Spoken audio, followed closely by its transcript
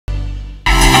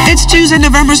It's Tuesday,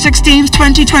 November 16th,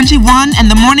 2021, and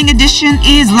the morning edition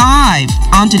is live.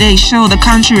 On today's show, the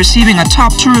country receiving a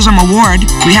top tourism award.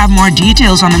 We have more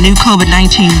details on the new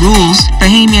COVID-19 rules.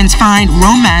 Bahamians find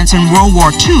romance in World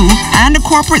War II, and a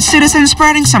corporate citizen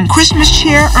spreading some Christmas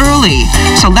cheer early.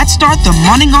 So let's start the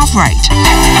morning off right.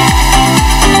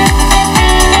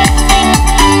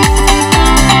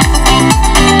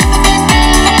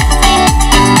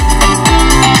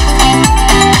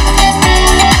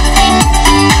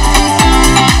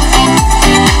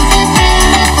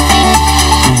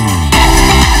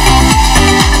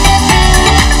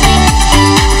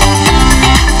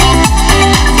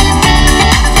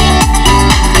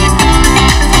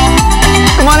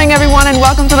 Everyone, and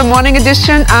welcome to the morning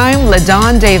edition. I'm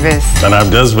LaDawn Davis. And I'm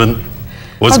Desmond.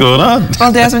 What's going on?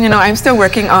 Well, Desmond, you know, I'm still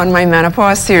working on my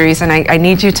menopause series, and I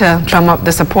need you to drum up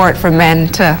the support for men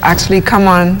to actually come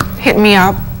on, hit me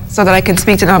up, so that I can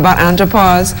speak to them about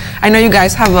andropause. I know you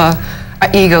guys have a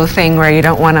ego thing where you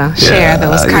don't want to share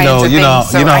those kinds of things.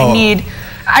 So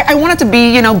I want it to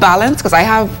be, balanced, because I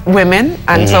have women,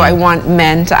 and so I want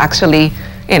men to actually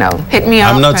hit me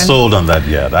up. I'm not sold on that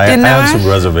yet. I have some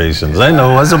reservations. I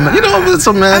know, as a man,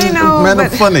 men are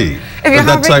funny with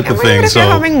that type of thing. If you're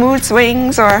having mood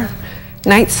swings or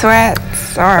night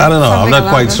sweats, or I don't know. I'm not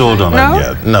quite sold on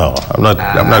that yet. No, I'm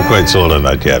not quite sold on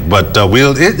that yet. But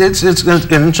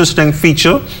it's an interesting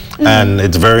feature, and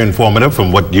it's very informative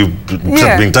from what you've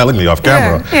been telling me off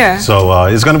camera. So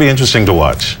it's going to be interesting to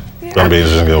watch. It's going to be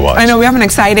interesting to watch. I know we have an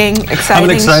exciting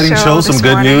show. Some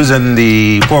good news in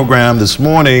the program this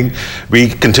morning. We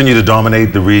continue to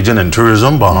dominate the region in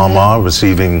tourism. Bahama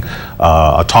receiving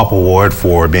a top award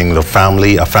for being a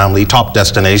family top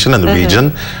destination in the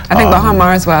region. I think Bahama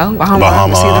as well. Bahama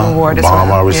receiving an award as well.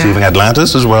 Bahama receiving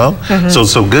Atlantis as well.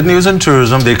 So good news in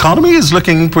tourism. The economy is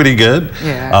looking pretty good,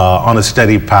 on a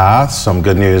steady path. Some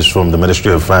good news from the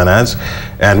Ministry of Finance.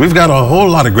 And we've got a whole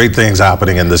lot of great things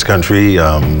happening in this country.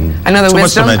 I know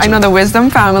the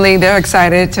Wisdom family, they're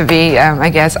excited to be, I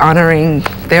guess, honoring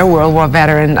their World War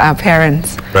veteran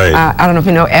parents. Right. I don't know if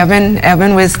you know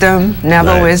Evan Wisdom,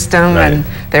 Neville Wisdom, and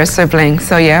their siblings.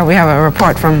 So yeah, we have a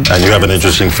report from... And you have an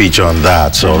interesting feature on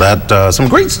that. So that, some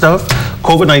great stuff.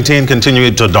 COVID-19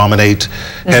 continuing to dominate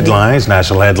headlines,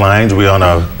 national headlines. We're on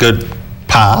a good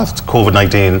path.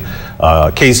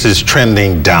 COVID-19 cases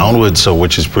trending downwards, so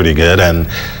which is pretty good. And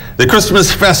the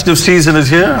Christmas festive season is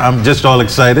here. I'm just all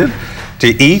excited to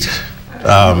eat.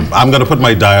 I'm going to put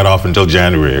my diet off until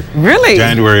January. Really?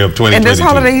 January of 2022. In this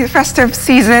holiday festive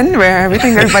season where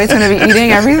everybody's going to be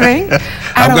eating everything?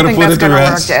 I'm going to put it to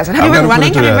rest. Have you been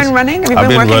running? I've been running.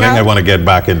 I want to get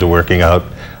back into working out.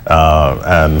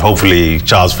 And hopefully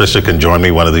Charles Fisher can join me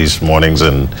one of these mornings,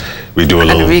 and we do a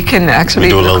little. And we can actually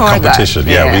do a little competition.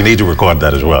 Yeah, we need to record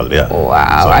that as well. Yeah.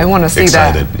 Wow, so I want to see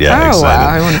excited. that. Yeah, excited. Wow,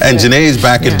 I want to and Janae's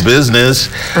back in business.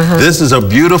 This is a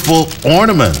beautiful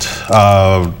ornament,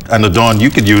 and LaDawn, you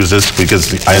could use this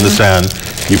because I understand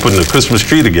you're putting a Christmas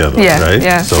tree together, right?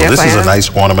 Yeah. So this is a nice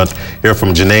ornament here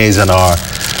from Janae's, and our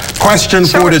question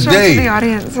for today. Show it to the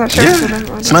audience.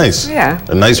 It's nice. Yeah.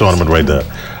 A nice ornament right there.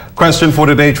 Question for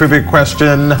today, trivia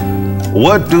question.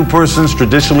 What do persons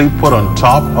traditionally put on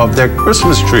top of their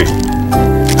Christmas tree?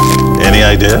 Any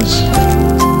ideas?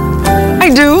 I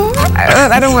do.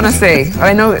 I don't want to say.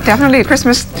 I know definitely a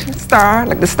Christmas star,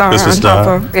 like the star Christmas on star?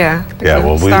 top of, Yeah,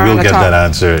 well, we'll get that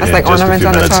answer in like just a few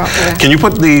minutes. Can you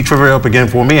put the trivia up again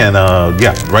for me? And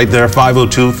right there,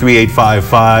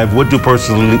 502-3855. What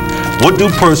do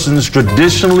persons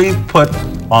traditionally put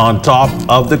on top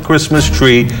of the Christmas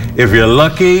tree? If you're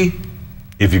lucky,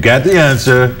 if you got the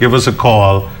answer, give us a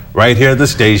call right here at the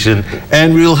station,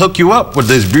 and we'll hook you up with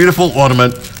this beautiful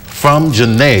ornament from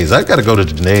Janae's. I've got to go to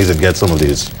Janae's and get some of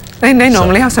these. They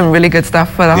normally have some really good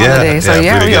stuff for the holidays. So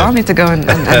we all need to go and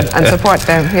support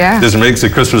them. Yeah. This makes the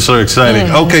Christmas so exciting.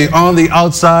 Okay, on the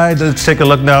outside, let's take a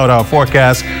look now at our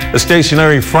forecast. A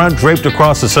stationary front draped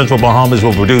across the central Bahamas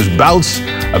will produce bouts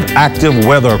of active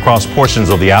weather across portions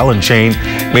of the island chain.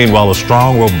 Meanwhile, a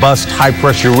strong, robust,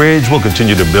 high-pressure ridge will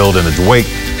continue to build in its wake,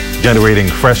 generating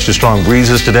fresh to strong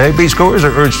breezes today. Beachgoers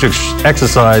are urged to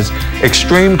exercise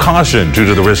extreme caution due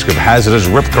to the risk of hazardous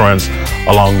rip currents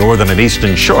along northern and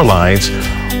eastern shorelines.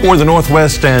 For the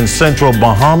northwest and central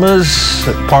Bahamas,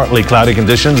 partly cloudy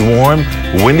conditions, warm,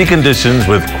 windy conditions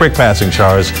with quick passing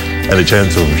showers and a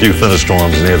chance of a few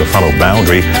thunderstorms near the frontal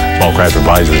boundary. Small craft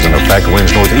advisories in effect.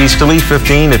 Winds northeasterly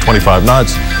 15 to 25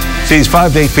 knots. Seas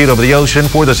 5 to 8 feet over the ocean.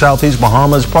 For the southeast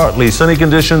Bahamas, partly sunny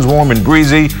conditions, warm and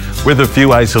breezy with a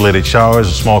few isolated showers.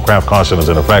 A small craft caution is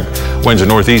in effect. Winds are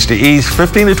northeast to east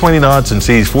 15 to 20 knots and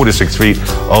seas 4 to 6 feet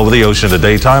over the ocean. The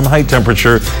daytime high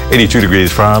temperature 82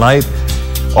 degrees Fahrenheit.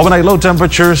 Overnight low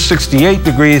temperature, 68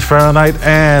 degrees Fahrenheit.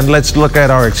 And let's look at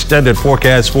our extended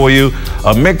forecast for you.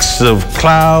 A mix of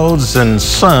clouds and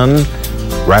sun,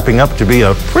 wrapping up to be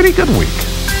a pretty good week.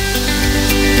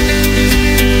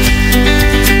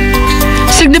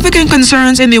 Significant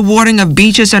concerns in the awarding of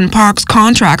beaches and parks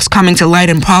contracts coming to light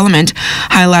in Parliament.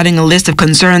 Highlighting a list of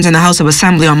concerns in the House of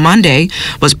Assembly on Monday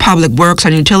was Public Works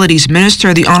and Utilities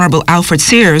Minister, the Honourable Alfred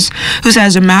Sears, who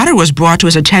says the matter was brought to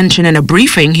his attention in a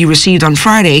briefing he received on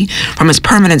Friday from his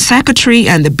permanent secretary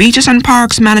and the Beaches and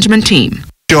Parks management team.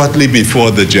 Shortly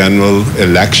before the general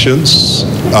elections,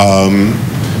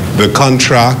 the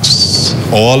contracts,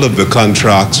 all of the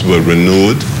contracts were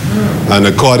renewed. And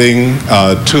according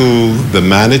to the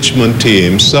management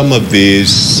team, some of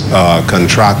these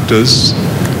contractors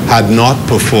had not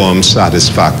performed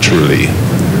satisfactorily.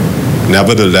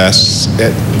 Nevertheless,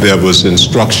 there was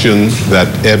instruction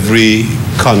that every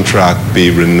contract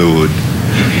be renewed.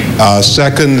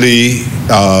 Secondly,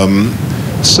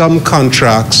 some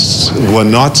contracts were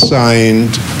not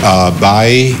signed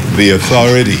by the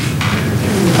authority,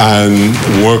 and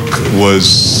work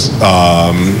was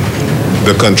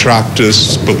the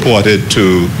contractors purported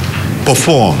to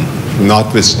perform,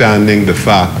 notwithstanding the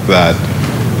fact that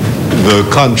the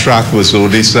contract was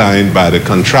only signed by the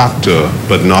contractor,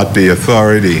 but not the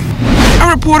authority. A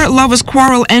reported lovers'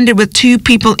 quarrel ended with 2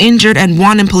 people injured and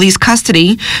 1 in police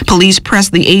custody. Police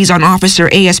press liaison officer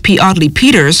ASP Audley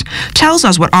Peters tells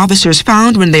us what officers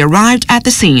found when they arrived at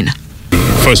the scene.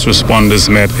 First responders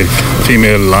met a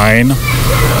female lying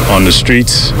on the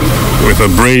streets with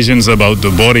abrasions about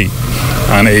the body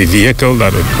and a vehicle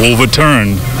that had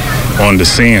overturned on the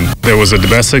scene. There was a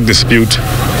domestic dispute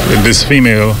with this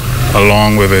female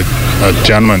along with a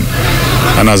gentleman.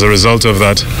 And as a result of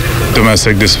that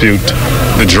domestic dispute,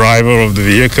 the driver of the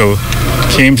vehicle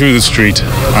came through the street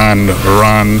and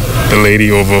ran the lady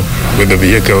over with the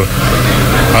vehicle.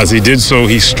 As he did so,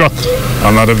 he struck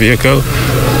another vehicle.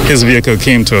 His vehicle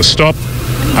came to a stop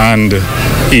and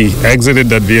he exited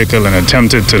that vehicle and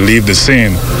attempted to leave the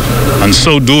scene. And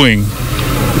so doing,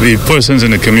 the persons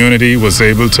in the community was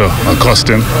able to accost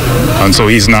him, and so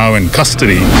he's now in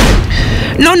custody.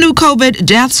 No new COVID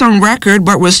deaths on record,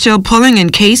 but we're still pulling in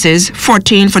cases,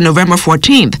 14 for November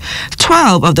 14th.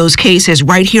 12 of those cases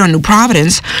right here in New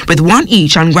Providence, with 1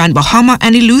 each on Grand Bahama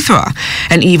and Eleuthera.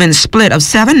 An even split of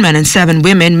 7 men and 7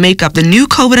 women make up the new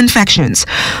COVID infections.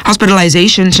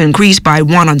 Hospitalizations increased by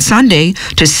 1 on Sunday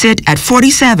to sit at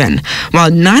 47,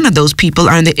 while 9 of those people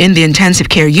are in the intensive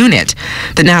care unit.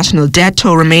 The national death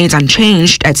toll remains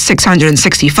unchanged at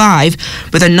 665,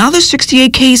 with another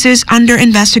 68 cases under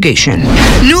investigation.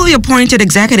 Newly appointed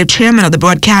executive chairman of the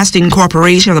Broadcasting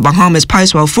Corporation of the Bahamas,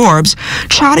 Picewell Forbes,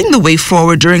 charting the way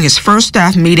forward during his first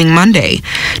staff meeting Monday.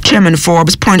 Chairman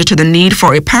Forbes pointed to the need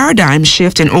for a paradigm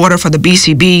shift in order for the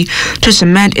BCB to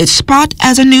cement its spot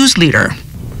as a news leader.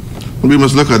 We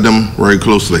must look at them very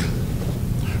closely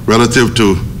relative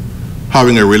to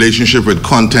having a relationship with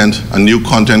content and new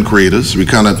content creators. We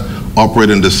cannot operate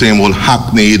in the same old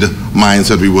hackneyed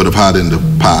mindset we would have had in the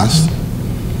past.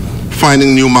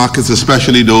 Finding new markets,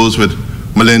 especially those with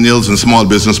millennials and small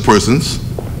business persons.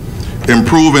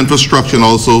 Improve infrastructure and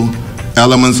also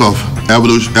elements of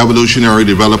evolutionary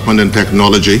development and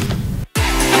technology.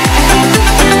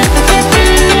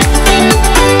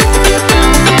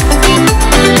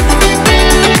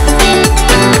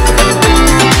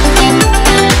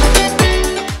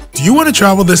 Do you want to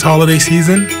travel this holiday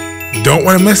season? Don't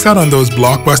want to miss out on those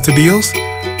blockbuster deals?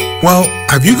 Well,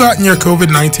 have you gotten your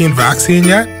COVID-19 vaccine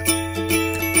yet?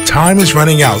 Time is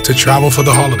running out to travel for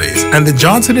the holidays, and the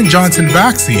Johnson & Johnson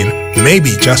vaccine may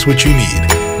be just what you need.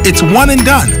 It's one and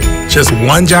done. Just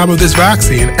 1 jab of this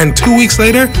vaccine, and 2 weeks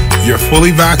later, you're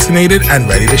fully vaccinated and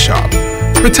ready to shop.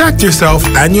 Protect yourself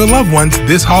and your loved ones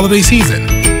this holiday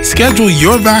season. Schedule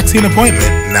your vaccine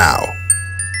appointment now.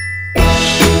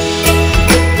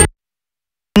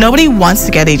 Nobody wants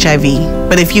to get HIV,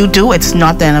 but if you do, it's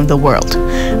not the end of the world.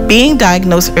 Being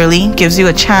diagnosed early gives you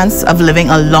a chance of living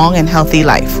a long and healthy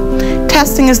life.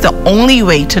 Testing is the only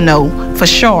way to know for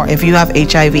sure if you have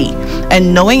HIV,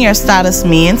 and knowing your status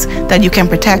means that you can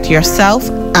protect yourself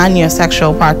and your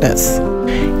sexual partners.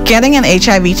 Getting an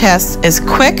HIV test is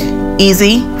quick,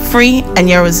 easy, free, and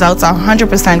your results are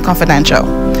 100% confidential.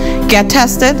 Get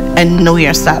tested and know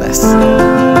your status.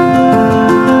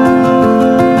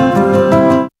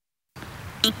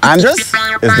 Andros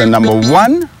is the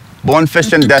 #1 bone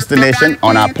fishing destination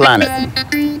on our planet.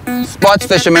 Sports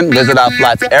fishermen visit our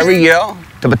flats every year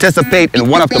to participate in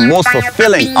one of the most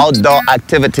fulfilling outdoor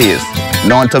activities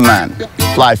known to man,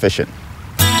 fly fishing.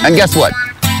 And guess what?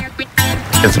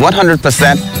 It's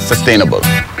 100% sustainable.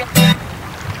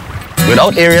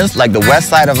 Without areas like the west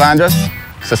side of Andros,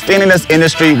 sustaining this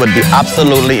industry would be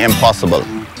absolutely impossible.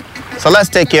 So let's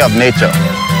take care of nature,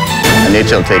 and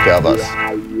nature will take care of us.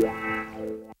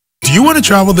 Do you want to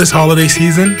travel this holiday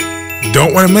season?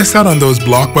 Don't want to miss out on those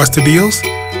blockbuster deals?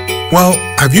 Well,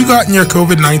 have you gotten your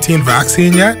COVID-19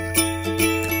 vaccine yet?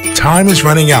 Time is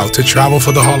running out to travel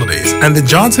for the holidays, and the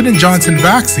Johnson & Johnson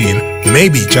vaccine may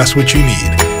be just what you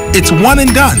need. It's one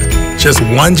and done. Just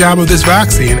one jab of this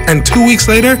vaccine, and 2 weeks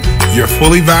later, you're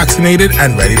fully vaccinated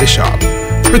and ready to shop.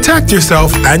 Protect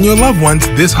yourself and your loved ones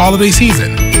this holiday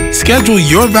season. Schedule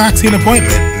your vaccine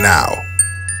appointment now.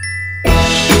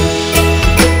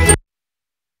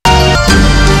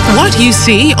 What you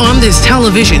see on this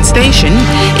television station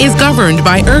is governed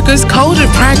by IRCA's Code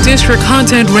of Practice for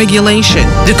Content Regulation.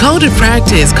 The Code of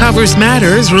Practice covers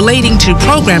matters relating to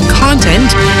program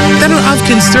content that are of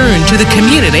concern to the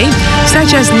community,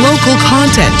 such as local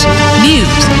content, news,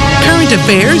 current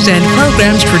affairs, and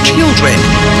programs for children,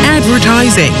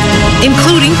 advertising,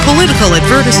 including political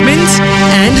advertisements,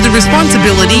 and the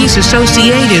responsibilities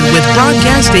associated with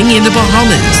broadcasting in the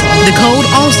Bahamas. The code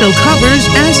also covers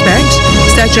aspects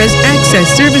such as access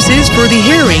services for the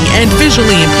hearing and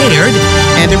visually impaired,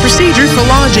 and the procedure for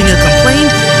lodging a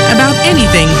complaint about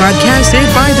anything broadcasted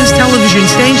by this television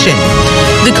station.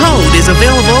 The code is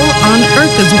available on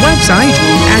IRCA's website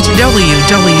at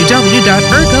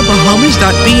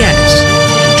www.ircabahamas.bs.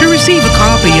 To receive a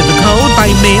copy of the code by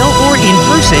mail or in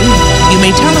person, you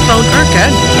may telephone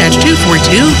IRCA at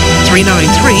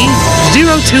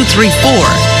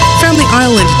 242-393-0234. Family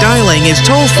Island dialing is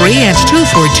toll-free at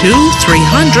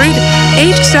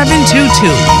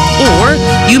 242-300-8722. Or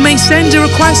you may send a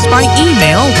request by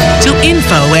email to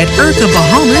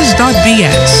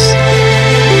info@ircabahamas.bs.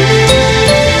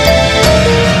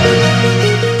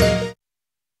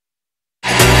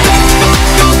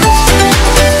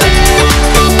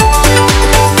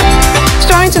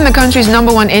 In the country's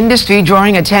 #1 industry,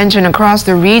 drawing attention across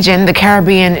the region, the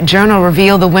Caribbean Journal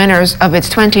revealed the winners of its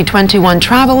 2021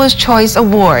 Traveler's Choice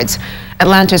Awards.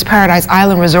 Atlanta's Paradise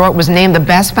Island Resort was named the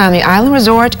best family island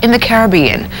resort in the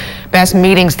Caribbean. Best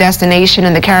meetings destination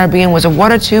in the Caribbean was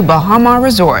awarded to Bahama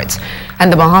Resorts.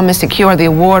 And the Bahamas secured the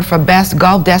award for best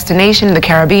Gulf destination in the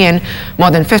Caribbean.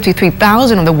 More than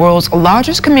 53,000 of the world's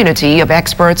largest community of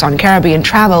experts on Caribbean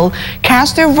travel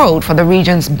cast their vote for the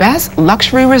region's best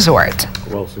luxury resort.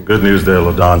 Well, some good news there,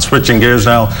 LaDon. Switching gears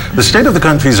now, the state of the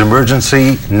country's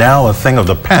emergency now a thing of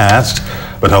the past,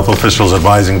 but health officials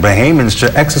advising Bahamians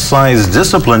to exercise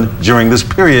discipline during this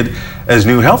period as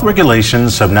new health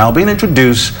regulations have now been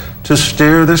introduced to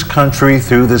steer this country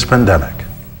through this pandemic.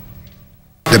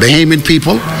 The Bahamian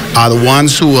people are the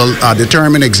ones who will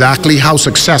determine exactly how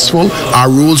successful our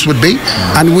rules would be,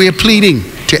 and we are pleading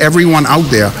to everyone out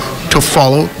there to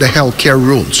follow the healthcare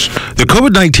rules. The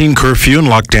COVID-19 curfew and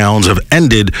lockdowns have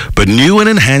ended, but new and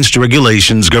enhanced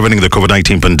regulations governing the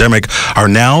COVID-19 pandemic are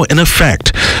now in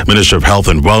effect. Minister of Health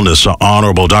and Wellness,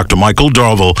 Honorable Dr. Michael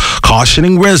Darville,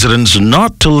 cautioning residents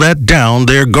not to let down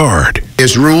their guard.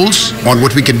 There's rules on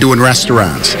what we can do in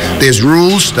restaurants. There's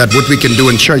rules that what we can do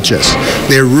in churches.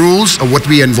 There are rules of what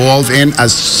we involve in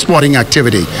as sporting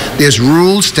activity. There's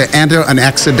rules to enter and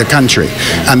exit the country.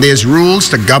 And there's rules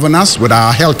to govern us with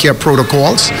our healthcare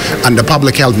protocols and the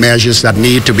public health measures that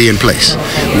need to be in place.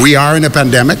 We are in a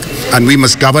pandemic and we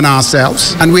must govern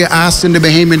ourselves, and we are asking the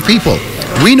Bahamian people.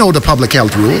 We know the public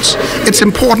health rules. It's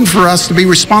important for us to be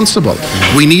responsible.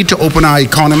 We need to open our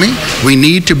economy. We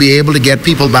need to be able to get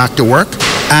people back to work.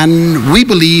 And we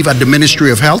believe at the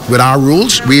Ministry of Health, with our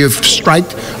rules, we have struck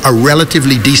a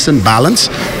relatively decent balance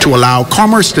to allow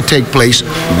commerce to take place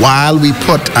while we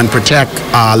put and protect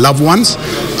our loved ones,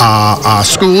 our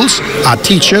schools, our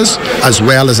teachers, as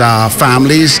well as our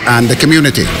families and the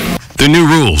community. The new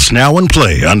rules now in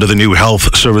play under the new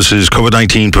Health Services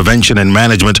COVID-19 Prevention and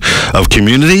Management of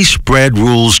Community Spread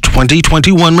Rules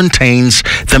 2021 maintains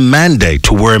the mandate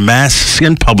to wear masks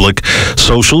in public,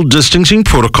 social distancing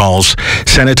protocols,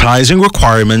 sanitizing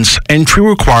requirements, entry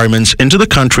requirements into the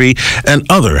country, and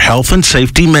other health and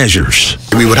safety measures.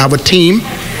 We would have a team,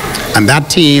 and that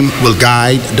team will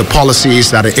guide the policies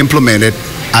that are implemented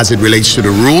as it relates to the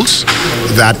rules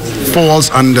that falls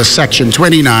under Section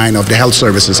 29 of the Health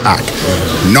Services Act,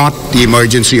 not the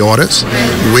emergency orders,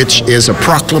 which is a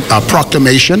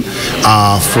proclamation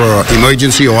for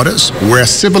emergency orders where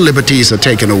civil liberties are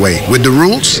taken away. With the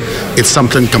rules, it's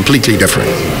something completely different.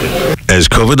 As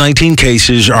COVID-19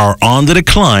 cases are on the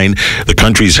decline, the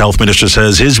country's health minister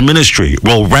says his ministry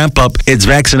will ramp up its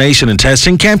vaccination and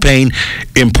testing campaign,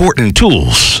 important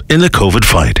tools in the COVID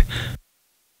fight.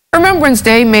 Remembrance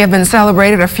Day may have been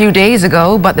celebrated a few days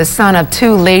ago, but the son of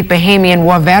two late Bahamian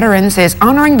war veterans is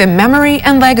honoring the memory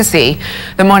and legacy.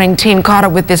 The Morning Team caught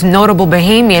up with this notable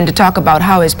Bahamian to talk about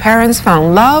how his parents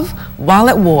found love while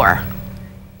at war.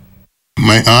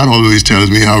 My aunt always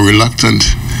tells me how reluctant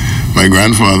my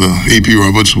grandfather, A.P.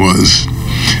 Roberts, was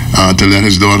to let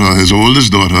his daughter, his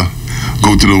oldest daughter,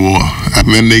 go to the war. And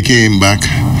when they came back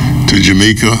to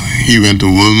Jamaica, he went to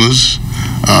Wilmer's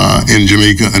in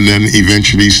Jamaica, and then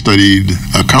eventually studied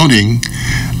accounting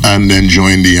and then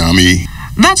joined the Army.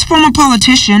 That's former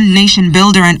politician, nation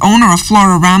builder, and owner of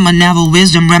Flororama, Neville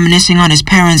Wisdom, reminiscing on his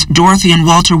parents, Dorothy and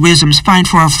Walter Wisdom's fight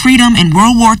for our freedom in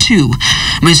World War II.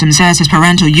 Wisdom says his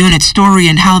parental unit story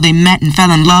and how they met and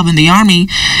fell in love in the Army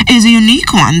is a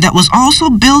unique one that was also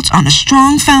built on a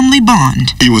strong family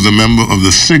bond. He was a member of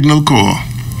the Signal Corps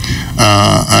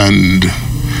and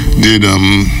did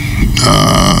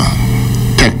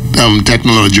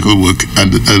technological work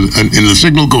in the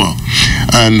Signal Corps.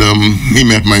 And he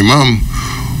met my mom,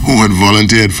 who had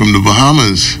volunteered from the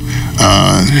Bahamas.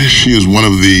 She is one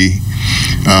of the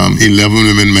 11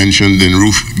 women mentioned in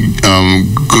Ruth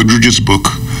Goodrich's book,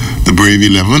 The Brave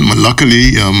 11. But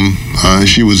luckily,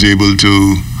 she was able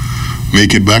to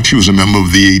make it back. She was a member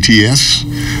of the ATS,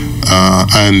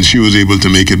 and she was able to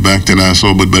make it back to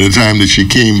Nassau. But by the time that she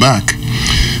came back,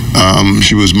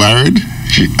 she was married,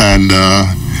 and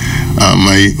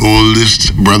my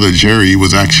oldest brother, Jerry,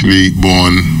 was actually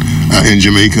born in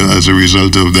Jamaica as a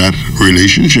result of that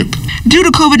relationship. Due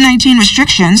to COVID-19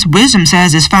 restrictions, Wisdom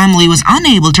says his family was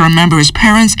unable to remember his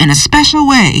parents in a special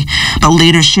way, but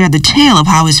later shared the tale of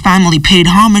how his family paid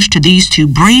homage to these two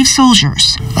brave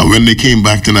soldiers. When they came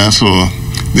back to Nassau,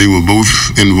 they were both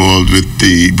involved with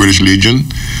the British Legion,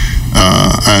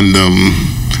 and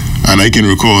I can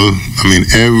recall,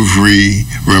 every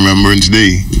Remembrance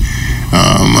Day,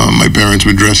 my parents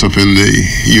would dress up in the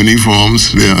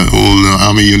uniforms, their old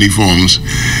Army uniforms,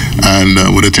 and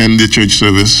would attend the church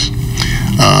service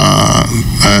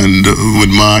and would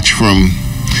march from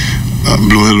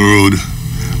Blue Hill Road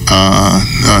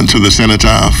to the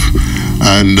cenotaph,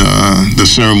 and the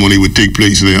ceremony would take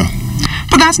place there.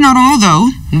 But that's not all, though.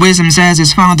 Wisdom says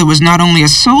his father was not only a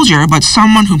soldier, but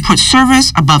someone who put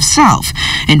service above self.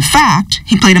 In fact,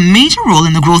 he played a major role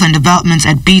in the growth and developments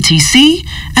at BTC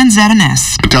and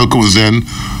ZNS. Batelco was then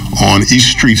on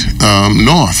East Street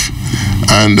North,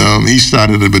 and he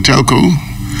started at Batelco.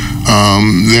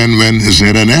 Then when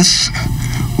ZNS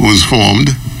was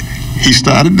formed, he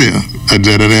started there at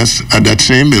ZNS at that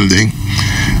same building,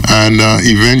 and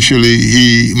eventually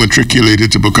he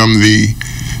matriculated to become the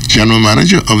general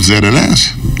manager of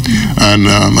ZNS. And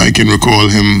I can recall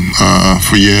him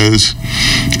for years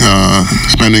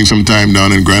spending some time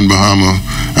down in Grand Bahama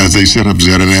as they set up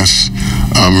ZNS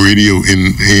radio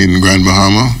in Grand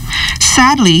Bahama.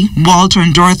 Sadly, Walter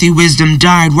and Dorothy Wisdom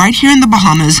died right here in the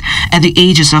Bahamas at the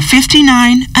ages of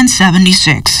 59 and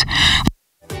 76.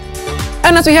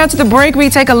 And as we head to the break,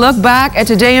 we take a look back at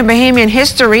today in Bahamian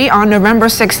history. On November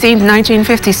 16,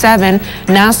 1957,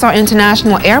 Nassau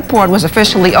International Airport was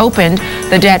officially opened.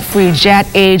 The debt-free jet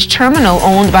age terminal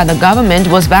owned by the government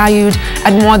was valued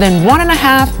at more than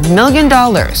 $1.5 million.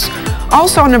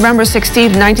 Also on November 16,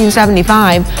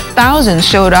 1975, thousands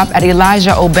showed up at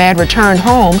Elijah Obed returned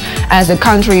home as the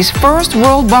country's first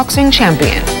world boxing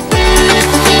champion.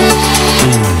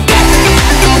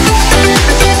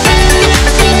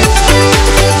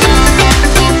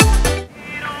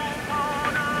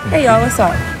 Hey y'all, what's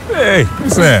up? Hey,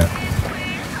 what's that?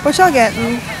 What y'all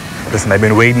getting? Listen, I've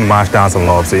been waiting to march down some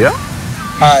lobster, yeah?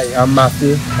 Hi, I'm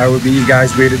Matthew. I will be you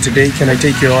guys waiter today. Can I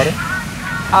take your order?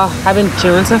 Oh, I've been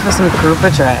jonesing for some grouper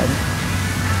dread.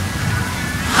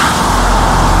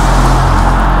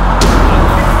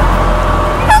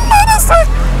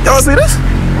 Y'all see this?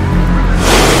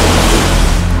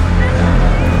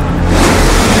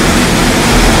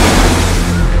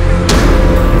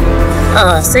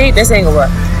 See, this ain't gonna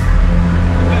work.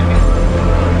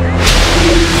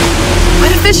 Where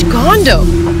the fish gone, though?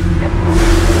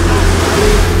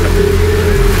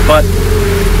 But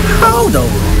how though?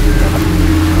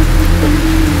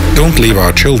 Don't leave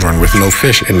our children with no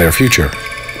fish in their future.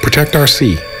 Protect our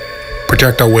sea.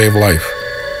 Protect our way of life.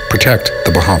 Protect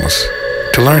the Bahamas.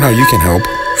 To learn how you can help,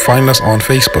 find us on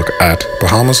Facebook at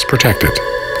Bahamas Protected.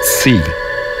 See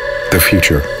the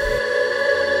future.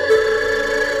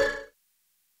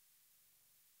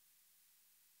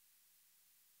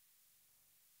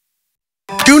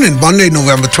 Do Tune in Monday,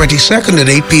 November 22nd at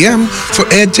 8 p.m. for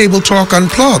Ed Table Talk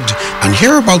Unplugged and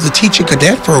hear about the Teacher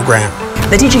Cadet program.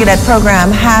 The Teacher Cadet program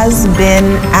has been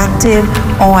active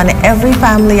on every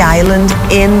family island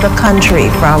in the country,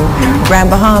 from Grand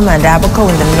Bahama and Abaco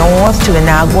in the north to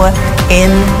Inagua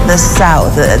in the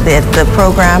south. The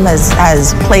program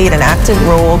has played an active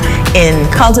role in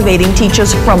cultivating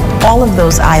teachers from all of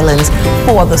those islands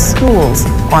for the schools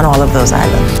on all of those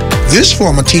islands. This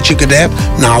former Teacher Cadet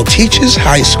now teaches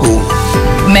high school.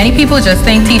 Many people just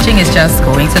think teaching is just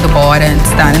going to the board and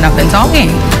standing up and talking.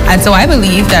 And so I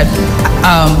believe that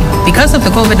because of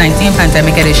the COVID-19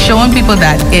 pandemic, it is showing people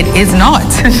that it is not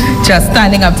just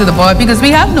standing up to the board, because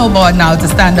we have no board now to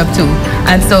stand up to.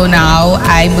 And so now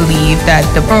I believe that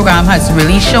the program has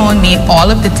really shown me all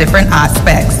of the different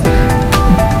aspects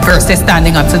versus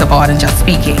standing up to the board and just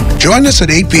speaking. Join us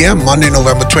at 8 p.m. Monday,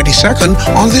 November 22nd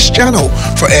on this channel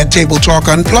for Ed Table Talk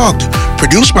Unplugged,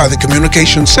 produced by the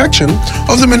Communications section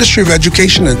of the Ministry of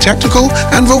Education and Technical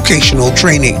and Vocational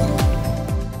Training.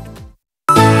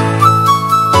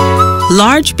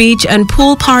 Large beach and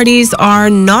pool parties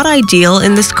are not ideal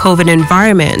in this COVID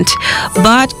environment,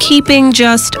 but keeping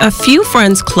just a few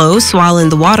friends close while in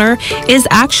the water is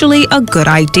actually a good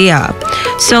idea.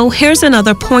 So here's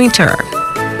another pointer.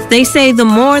 They say the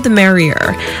more the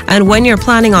merrier, and when you're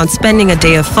planning on spending a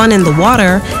day of fun in the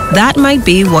water, that might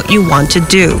be what you want to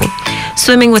do.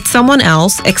 Swimming with someone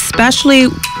else, especially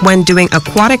when doing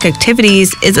aquatic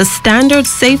activities, is a standard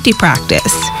safety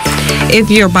practice. If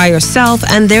you're by yourself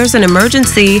and there's an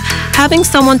emergency, having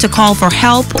someone to call for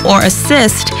help or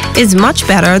assist is much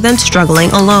better than struggling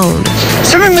alone.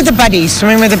 Swimming with a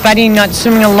buddy, not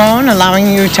swimming alone, allowing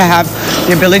you to have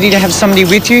the ability to have somebody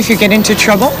with you if you get into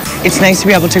trouble. It's nice to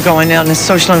be able to go in a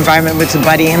social environment with a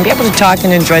buddy and be able to talk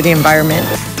and enjoy the environment.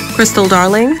 Crystal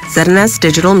Darling, ZNS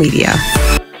Digital Media.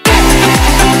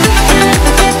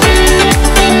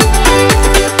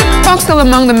 Foxhill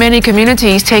among the many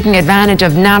communities taking advantage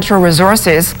of natural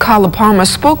resources, Carla Palmer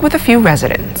spoke with a few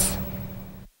residents.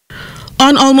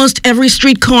 On almost every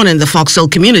street corner in the Foxhill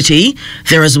community,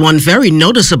 there is one very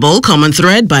noticeable common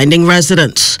thread binding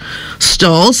residents.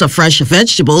 Stalls of fresh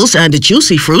vegetables and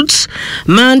juicy fruits,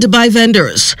 manned by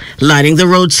vendors, lining the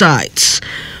roadsides.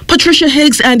 Patricia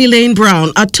Higgs and Elaine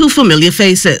Brown are two familiar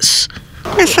faces.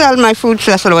 I sell my fruits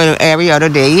just every other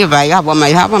day. If I have one, I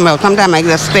have them. Sometimes I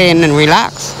just stay in and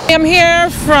relax. I'm here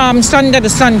from Sunday to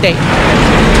Sunday,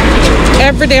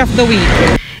 every day of the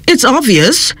week. It's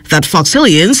obvious that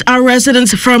Foxhillians are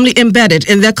residents firmly embedded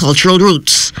in their cultural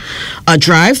roots. A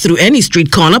drive through any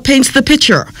street corner paints the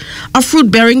picture of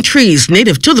fruit-bearing trees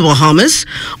native to the Bahamas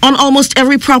on almost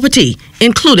every property,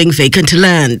 including vacant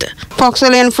land.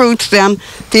 Foxhillian fruits,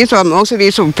 most of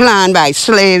these were planted by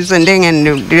slaves and things, and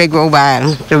they grow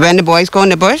wild. So when the boys go in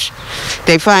the bush,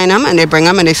 they find them and they bring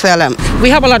them and they sell them. We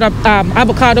have a lot of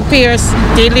avocado pears,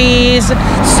 dillies,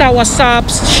 sour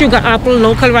sops, sugar apple,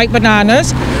 local ripe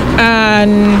bananas.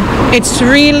 And it's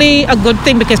really a good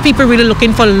thing because people are really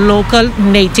looking for local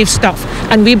native stuff.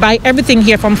 And we buy everything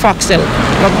here from Foxhill,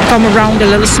 from around the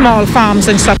little small farms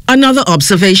and stuff. Another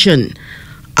observation.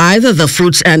 Either the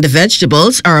fruits and the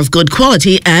vegetables are of good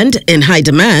quality and in high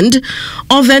demand,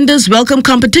 or vendors welcome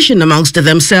competition amongst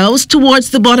themselves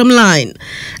towards the bottom line,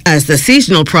 as the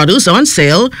seasonal produce on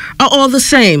sale are all the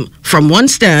same from one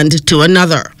stand to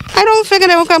another. I don't figure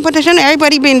there was competition.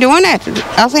 Everybody been doing it.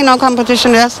 I see no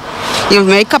competition. Just you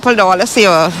make a couple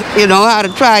 $, you know how to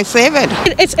try save it.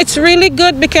 It's really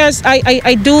good because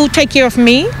I do take care of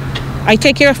me. I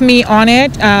take care of me on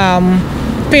it.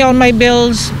 Pay all my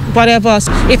bills, whatever.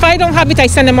 If I don't have it, I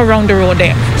send them around the road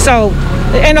there. So,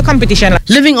 ain't no competition.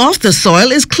 Living off the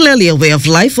soil is clearly a way of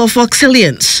life for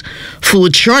Foxhillians.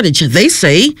 Food shortage, they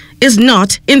say, is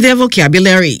not in their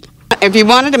vocabulary. If you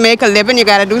wanted to make a living, you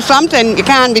got to do something. You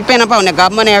can't depend upon the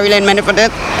government every little minute for this.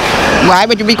 Why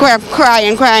would you be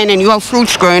crying and you have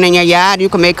fruits growing in your yard? You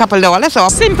can make a couple $.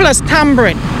 Off. Simple as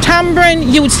tamarind.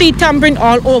 Tamarind, you would see tamarind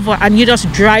all over and you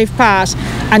just drive past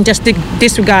and just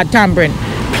disregard tamarind.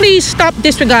 Please stop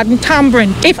disregarding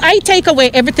tamarind. If I take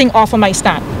away everything off of my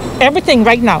stand, everything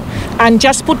right now, and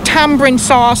just put tamarind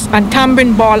sauce and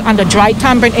tamarind ball and the dried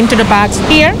tamarind into the bags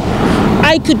here,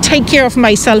 I could take care of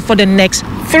myself for the next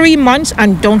 3 months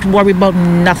and don't worry about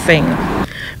nothing.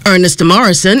 Ernest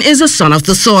Morrison is a son of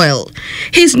the soil.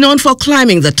 He's known for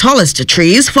climbing the tallest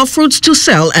trees for fruits to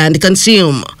sell and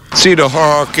consume. See the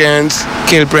Hawkins,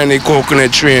 Kilbrenny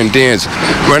coconut tree and things.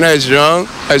 When I was young,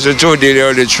 I used to told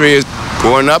the trees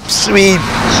going up, sweet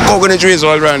coconut trees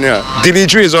all around here, dilly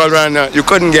trees all around here. You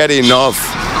couldn't get enough.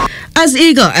 As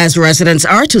eager as residents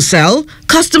are to sell,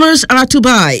 customers are to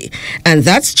buy. And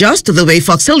that's just the way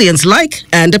Foxhillians like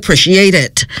and appreciate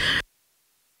it.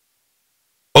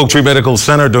 Oak Tree Medical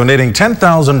Center donating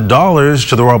 $10,000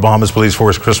 to the Royal Bahamas Police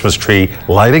Force Christmas Tree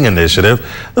Lighting Initiative.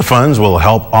 The funds will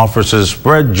help officers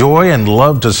spread joy and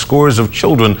love to scores of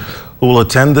children who will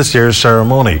attend this year's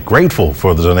ceremony. Grateful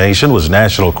for the donation was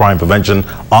National Crime Prevention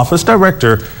Office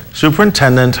Director,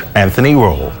 Superintendent Anthony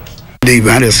Roll. The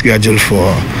event is scheduled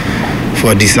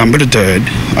for December the 3rd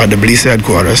at the police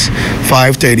headquarters,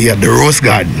 5:30 at the Rose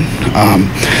Garden,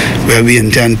 where we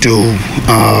intend to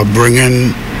bring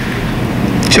in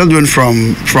children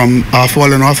from our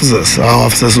fallen officers, our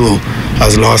officers who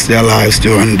has lost their lives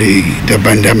during the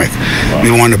pandemic. Wow.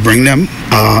 We want to bring them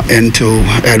into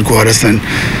headquarters and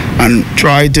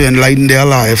try to enlighten their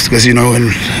lives, because you know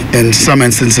in some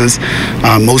instances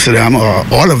most of them or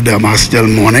all of them are still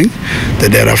mourning the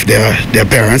death of their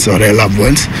parents or their loved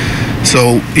ones.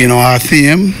 So you know our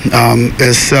theme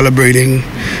is celebrating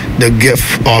the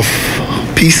gift of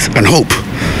peace and hope,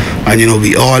 and you know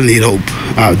we all need hope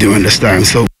during this time.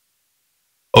 So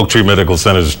Oak Tree Medical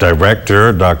Center's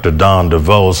director, Dr. Don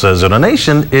DeVoe, says a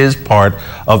donation is part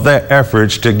of their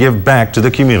efforts to give back to the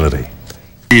community.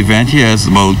 The event here is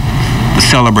about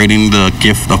celebrating the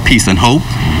gift of peace and hope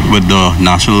with the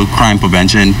National Crime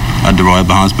Prevention at the Royal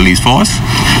Bahamas Police Force.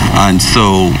 And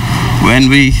so when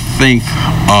we think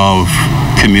of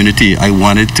community, I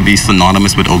want it to be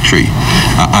synonymous with Oak Tree.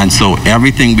 And so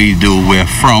everything we do,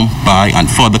 we're from, by, and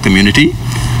for the community.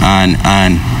 And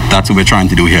that's what we're trying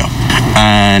to do here.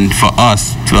 And for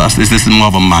us, this is more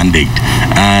of a mandate.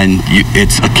 And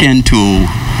it's akin to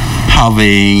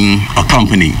having a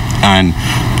company. And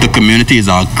the community is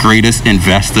our greatest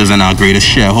investors and our greatest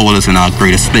shareholders and our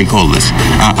greatest stakeholders.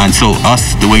 And so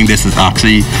us doing this is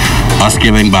actually us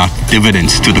giving back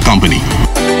dividends to the company.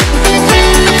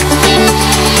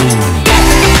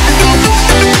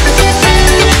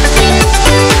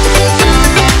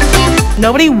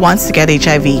 Nobody wants to get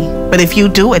HIV, but if you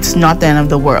do, it's not the end of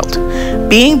the world.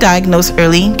 Being diagnosed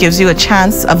early gives you a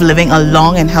chance of living a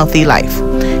long and healthy life.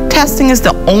 Testing is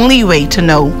the only way to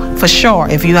know for sure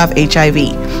if you have HIV,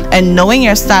 and knowing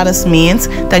your status means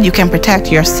that you can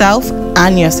protect yourself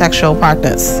and your sexual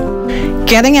partners.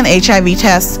 Getting an HIV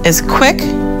test is quick,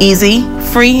 easy,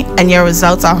 free, and your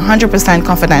results are 100%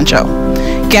 confidential.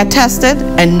 Get tested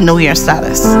and know your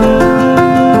status.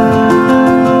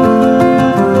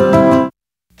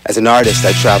 As an artist,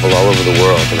 I travel all over the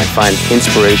world and I find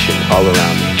inspiration all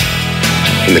around me.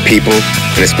 From the people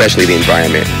and especially the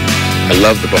environment. I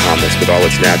love the Bahamas with all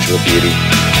its natural beauty.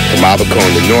 From Abaco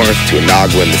in the north to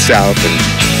Inagua in the south and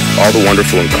all the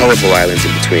wonderful and colorful islands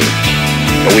in between.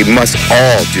 But we must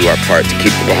all do our part to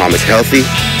keep the Bahamas healthy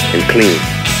and clean,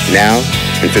 now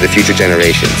and for the future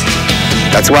generations.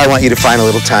 That's why I want you to find a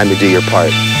little time to do your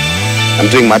part.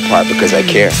 I'm doing my part because I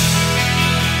care.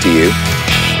 Do you?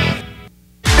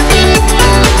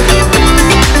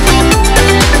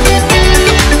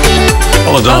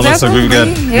 Well, Don, looks like we've got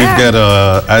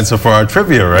an answer for our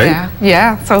trivia, right?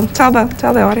 Yeah. So tell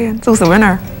the audience who's the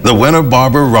winner. The winner,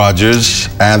 Barbara Rogers,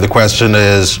 and the question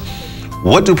is,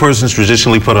 what do persons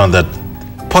traditionally put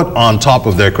on top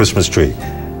of their Christmas tree?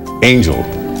 Angel.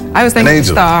 I was thinking the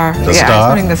star. The star? I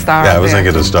was thinking the star. Yeah, I was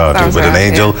thinking the star too, but an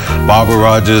angel. Barbara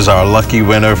Rogers, our lucky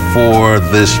winner for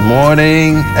this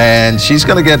morning, and she's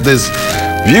gonna get this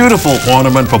beautiful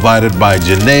ornament provided by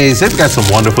Janae. They've got some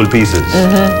wonderful pieces.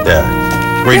 Yeah.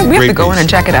 We have to go in and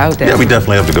check it out then. Yeah, we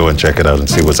definitely have to go and check it out and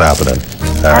see what's happening.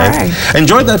 All right.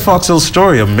 Enjoyed that Fox Hill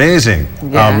story. Amazing.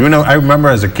 Yeah. You know, I remember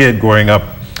as a kid growing up,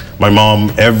 my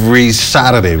mom, every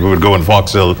Saturday, we would go in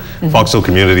Fox Hill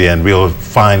community, and we'll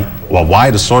find a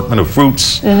wide assortment of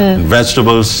fruits and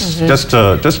vegetables. Just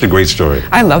a great story.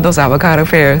 I love those avocado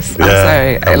fairs. I'm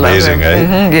sorry. I amazing, love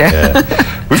them.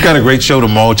 Yeah. We've got a great show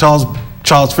tomorrow.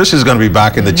 Charles Fisher is going to be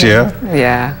back in the chair.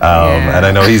 And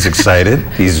I know he's excited.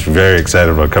 He's very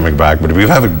excited about coming back. But we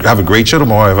have a great show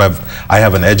tomorrow. I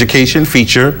have an education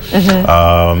feature.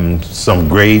 I'm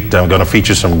going to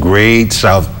feature some great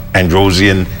South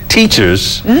Androsian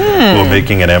teachers who are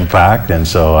making an impact. And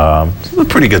so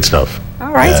pretty good stuff.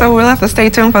 All right, so we'll have to stay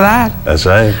tuned for that. That's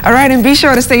right. All right, and be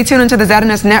sure to stay tuned into the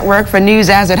ZNS Network for news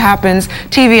as it happens,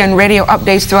 TV and radio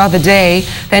updates throughout the day.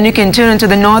 Then you can tune into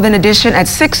the Northern Edition at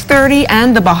 6:30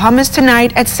 and the Bahamas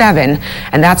Tonight at 7.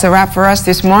 And that's a wrap for us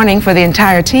this morning for the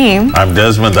entire team. I'm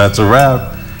Desmond. That's a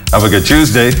wrap. Have a good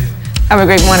Tuesday. Have a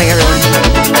great morning, everyone.